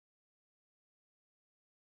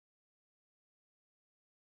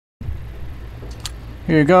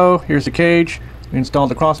here you go. Here's the cage. We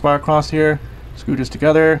installed the crossbar across here. Screw this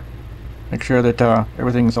together. Make sure that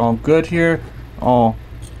everything's all good here. All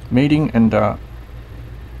mating and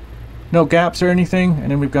no gaps or anything.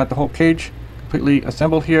 And then we've got the whole cage completely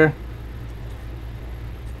assembled here.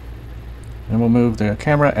 And we'll move the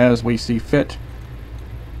camera as we see fit.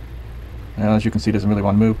 And as you can see, it doesn't really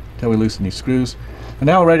want to move until we loosen these screws. And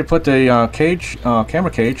now we're ready to put the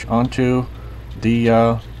camera cage onto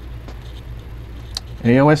the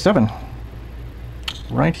AOS 7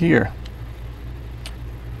 right here.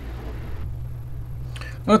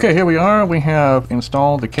 Okay, here we are. We have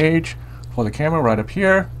installed the cage for the camera right up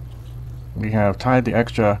here. We have tied the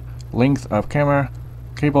extra length of camera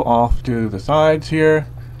cable off to the sides here.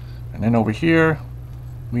 And then over here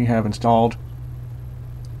we have installed,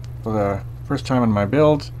 for the first time in my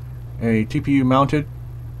builds, a TPU mounted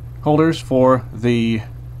holders for the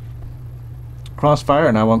Crossfire,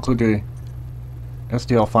 and I will include the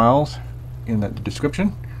STL files in the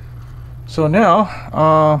description. So now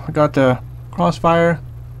I got the Crossfire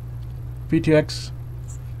VTX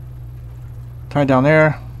tied down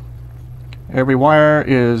there. Every wire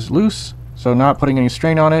is loose, so not putting any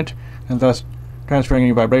strain on it, and thus transferring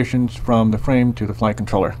any vibrations from the frame to the flight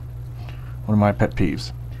controller. One of my pet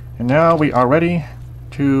peeves. And now we are ready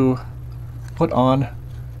to put on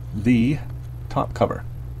the top cover.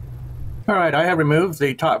 Alright, I have removed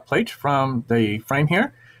the top plate from the frame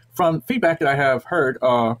here. From feedback that I have heard,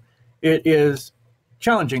 it is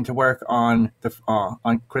challenging to work on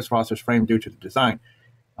Chris Rosser's frame due to the design.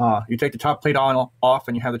 You take the top plate off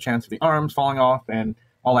and you have the chance of the arms falling off and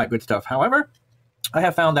all that good stuff. However, I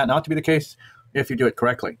have found that not to be the case if you do it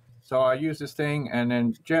correctly. So I use this thing and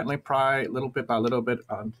then gently pry little bit by little bit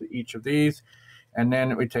onto each of these, and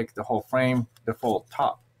then we take the whole frame, the full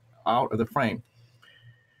top, out of the frame.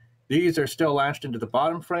 These are still latched into the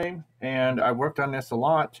bottom frame, and I worked on this a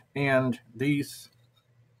lot, and these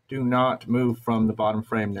do not move from the bottom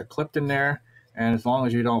frame. They're clipped in there, and as long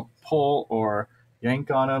as you don't pull or yank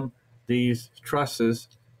on them, these trusses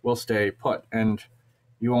will stay put and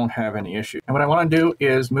you won't have any issue. And what I want to do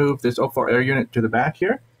is move this O4 Air Unit to the back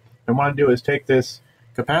here. What I want to do is take this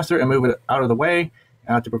capacitor and move it out of the way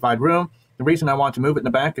to provide room. The reason I want to move it in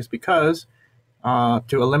the back is because to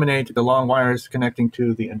eliminate the long wires connecting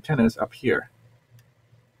to the antennas up here.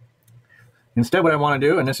 Instead, what I want to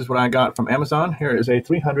do, and this is what I got from Amazon, here is a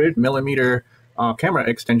 300mm camera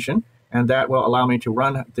extension, and that will allow me to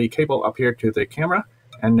run the cable up here to the camera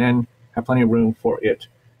and then have plenty of room for it,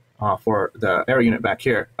 for the air unit back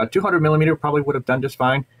here. A 200mm probably would have done just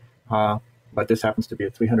fine, but this happens to be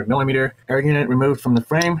a 300mm air unit removed from the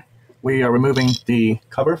frame. We are removing the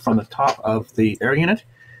cover from the top of the air unit.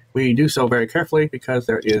 We do so very carefully because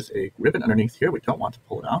there is a ribbon underneath here. We don't want to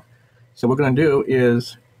pull it out. So what we're going to do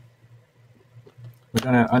is we're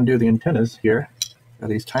going to undo the antennas here. There are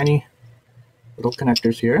these tiny little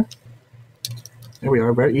connectors here. There we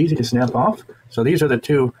are, very easy to snap off. So these are the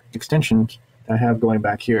two extensions I have going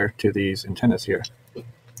back here to these antennas here.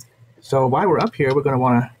 So while we're up here, we're going to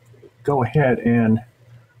want to go ahead and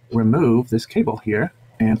remove this cable here,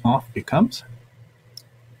 and off it comes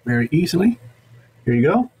very easily. Here you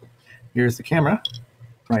go. Here's the camera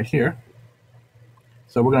right here.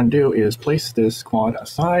 So what we're going to do is place this quad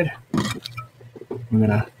aside. We're going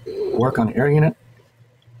to work on the air unit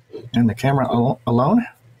and the camera alone.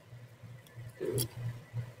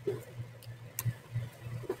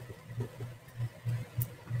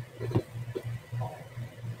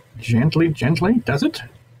 Gently, gently does it.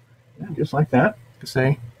 Yeah, just like that.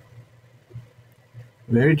 Say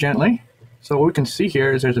very gently. So what we can see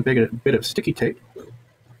here is there's a bit of sticky tape,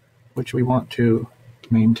 which we want to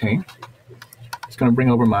maintain. It's going to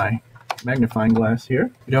bring over my magnifying glass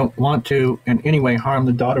here. We don't want to in any way harm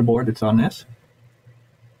the daughter board that's on this.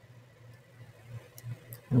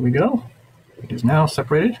 There we go. It is now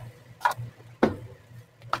separated.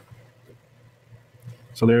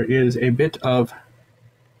 So there is a bit of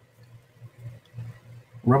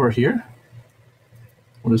rubber here.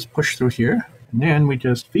 We'll just push through here, and then we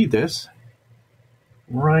just feed this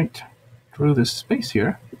right through this space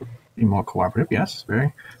here. Be more cooperative, yes.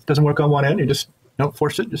 Very. Doesn't work on one end. You just don't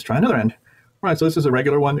force it. Just try another end. All right. So this is a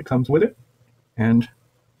regular one that comes with it, and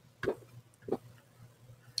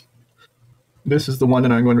this is the one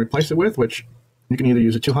that I'm going to replace it with, which you can either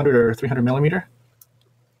use a 200 or 300mm,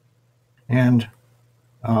 and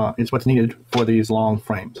it's what's needed for these long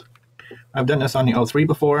frames. I've done this on the O3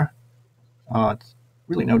 before. It's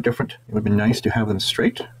really no different. It would be nice to have them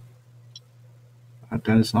straight, but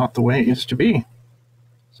that is not the way it used to be.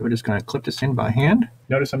 So we're just going to clip this in by hand.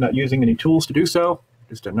 Notice I'm not using any tools to do so.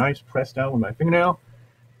 Just a nice press down with my fingernail,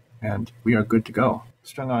 and we are good to go.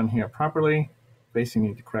 strung on here properly, facing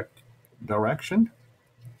in the correct direction.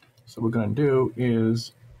 So what we're going to do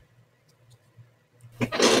is,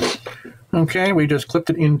 okay, we just clipped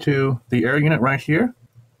it into the air unit right here.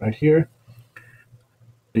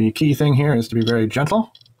 The key thing here is to be very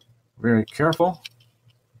gentle, very careful.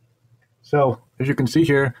 So as you can see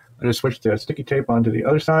here, I just switched the sticky tape onto the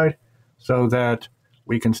other side so that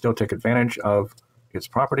we can still take advantage of its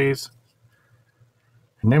properties.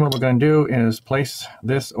 And then what we're going to do is place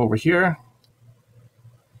this over here.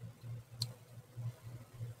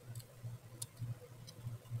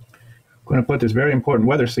 I'm going to put this very important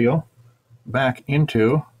weather seal back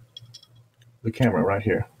into the camera right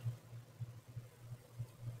here.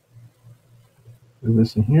 Put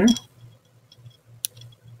this in here.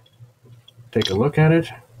 Take a look at it.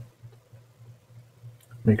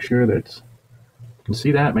 Make sure that you can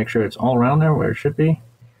see that. Make sure it's all around there where it should be.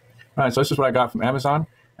 All right, so this is what I got from Amazon.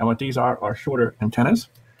 And what these are shorter antennas.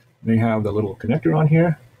 They have the little connector on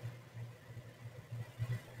here.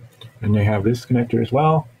 And they have this connector as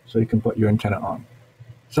well, so you can put your antenna on.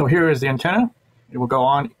 So here is the antenna. It will go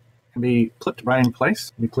on and be clipped right in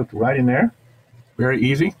place. Be clipped right in there. Very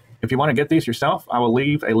easy. If you want to get these yourself, I will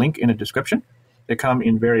leave a link in the description. They come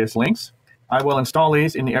in various links. I will install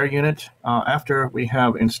these in the air unit after we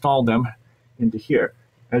have installed them into here.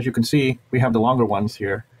 As you can see, we have the longer ones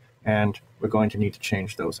here, and we're going to need to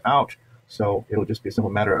change those out. So it'll just be a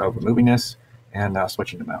simple matter of removing this and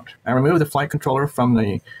switching them out. I removed the flight controller from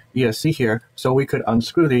the ESC here so we could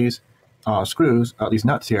unscrew these screws, these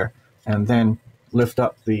nuts here, and then lift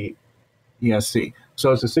up the ESC.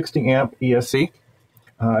 So it's a 60 amp ESC.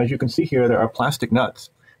 As you can see here, there are plastic nuts,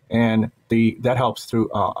 and that helps through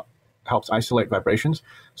helps isolate vibrations.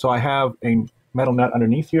 So I have a metal nut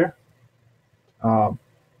underneath here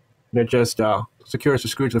that just secures the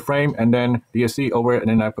screw to the frame, and then the ESC over it, and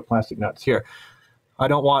then I put plastic nuts here. I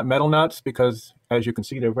don't want metal nuts because, as you can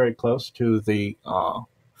see, they're very close to the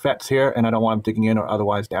FETs here, and I don't want them digging in or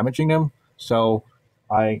otherwise damaging them. So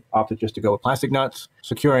I opted just to go with plastic nuts,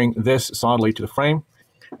 securing this solidly to the frame.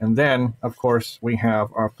 And then, of course, we have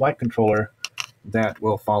our flight controller that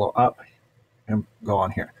will follow up and go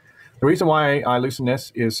on here. The reason why I loosened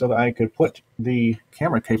this is so that I could put the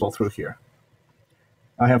camera cable through here.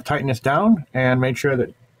 I have tightened this down and made sure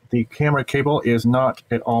that the camera cable is not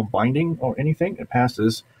at all binding or anything. It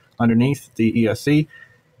passes underneath the ESC.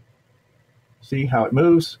 See how it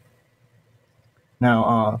moves?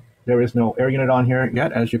 Now, there is no air unit on here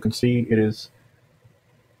yet. As you can see,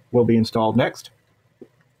 will be installed next.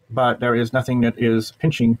 But there is nothing that is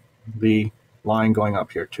pinching the line going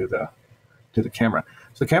up here to the camera.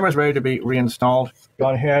 So the camera is ready to be reinstalled.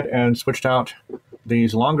 Gone ahead and switched out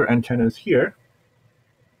these longer antennas here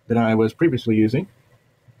that I was previously using,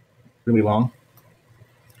 really long.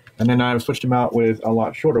 And then I've switched them out with a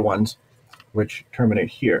lot shorter ones, which terminate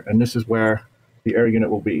here. And this is where the air unit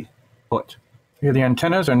will be put. Here the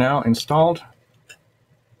antennas are now installed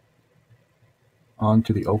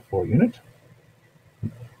onto the O4 unit.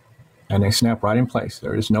 And they snap right in place.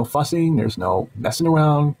 There is no fussing, there's no messing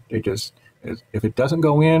around. If it doesn't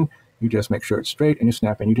go in, you just make sure it's straight and you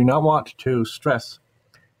snap in. You do not want to stress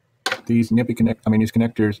these these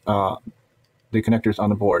connectors, the connectors on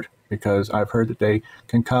the board, because I've heard that they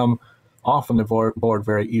can come off from the board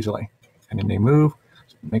very easily. And then they move.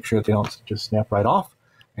 So make sure that they don't just snap right off,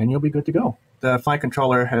 and you'll be good to go. The flight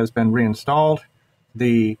controller has been reinstalled.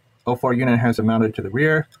 The O4 unit has it mounted to the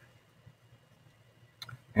rear.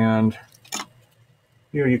 And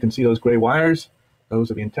here you can see those gray wires. Those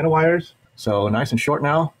are the antenna wires. So nice and short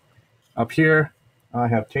now. Up here, I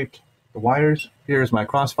have taped the wires. Here's my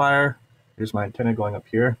Crossfire. Here's my antenna going up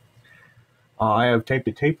here. I have taped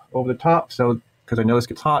the tape over the top, so because I know this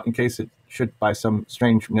gets hot, in case it should, by some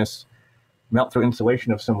strangeness, melt through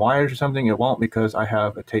insulation of some wires or something. It won't, because I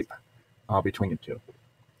have a tape between the two.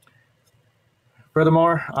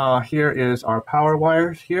 Furthermore, here is our power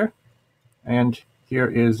wires here, and here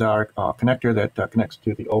is our connector that connects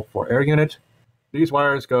to the O4 Air Unit. These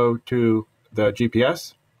wires go to the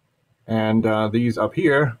GPS, and these up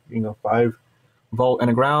here, 5 volt and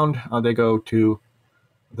a ground, they go to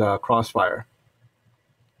the Crossfire.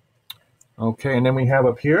 Okay, and then we have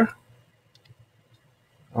up here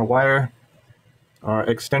our wire, our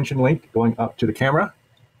extension link going up to the camera.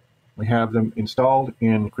 We have them installed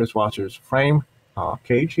in Chris Wasser's frame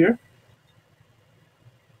cage here,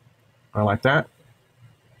 or like that.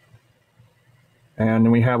 And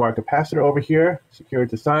then we have our capacitor over here, secured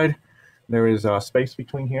to the side. There is space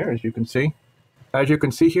between here, as you can see. As you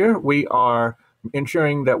can see here, we are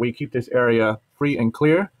ensuring that we keep this area free and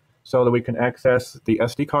clear so that we can access the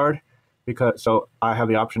SD card. So I have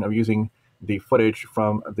the option of using the footage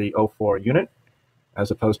from the O4 unit,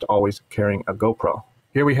 as opposed to always carrying a GoPro.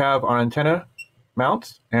 Here we have our antenna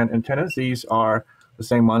mounts and antennas. These are the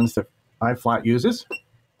same ones that iFlight uses.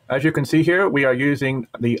 As you can see here, we are using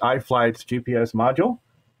the iFlight's GPS module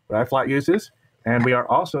that iFlight uses, and we are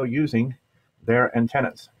also using their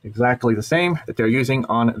antennas, exactly the same that they're using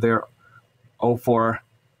on their O4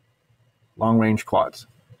 long-range quads.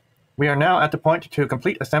 We are now at the point to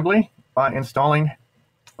complete assembly by installing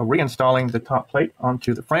or reinstalling the top plate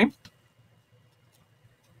onto the frame.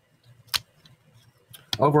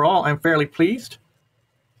 Overall, I'm fairly pleased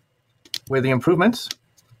with the improvements.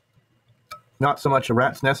 Not so much a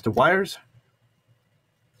rat's nest of wires.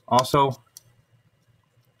 Also,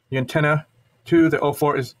 the antenna to the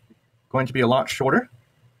O4 is going to be a lot shorter.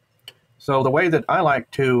 So the way that I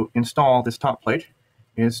like to install this top plate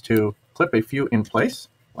is to clip a few in place,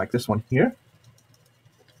 like this one here.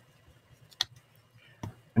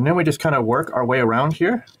 And then we just kind of work our way around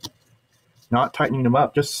here, not tightening them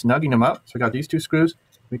up, just snugging them up. So we got these two screws.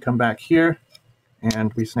 We come back here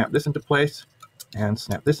and we snap this into place and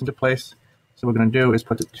snap this into place. So what we're going to do is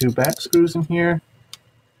put the two back screws in here.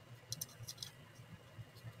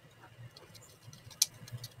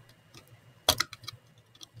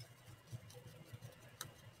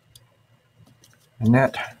 And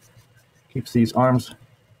that keeps these arms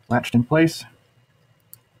latched in place.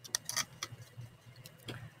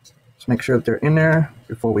 Just make sure that they're in there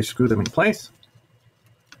before we screw them in place.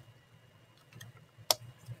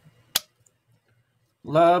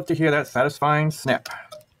 Love to hear that satisfying snap.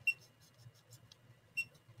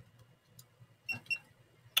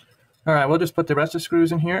 All right, we'll just put the rest of the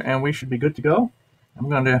screws in here and we should be good to go. I'm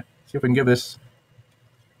going to see if we can give this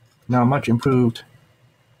now much improved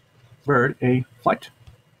bird a flight.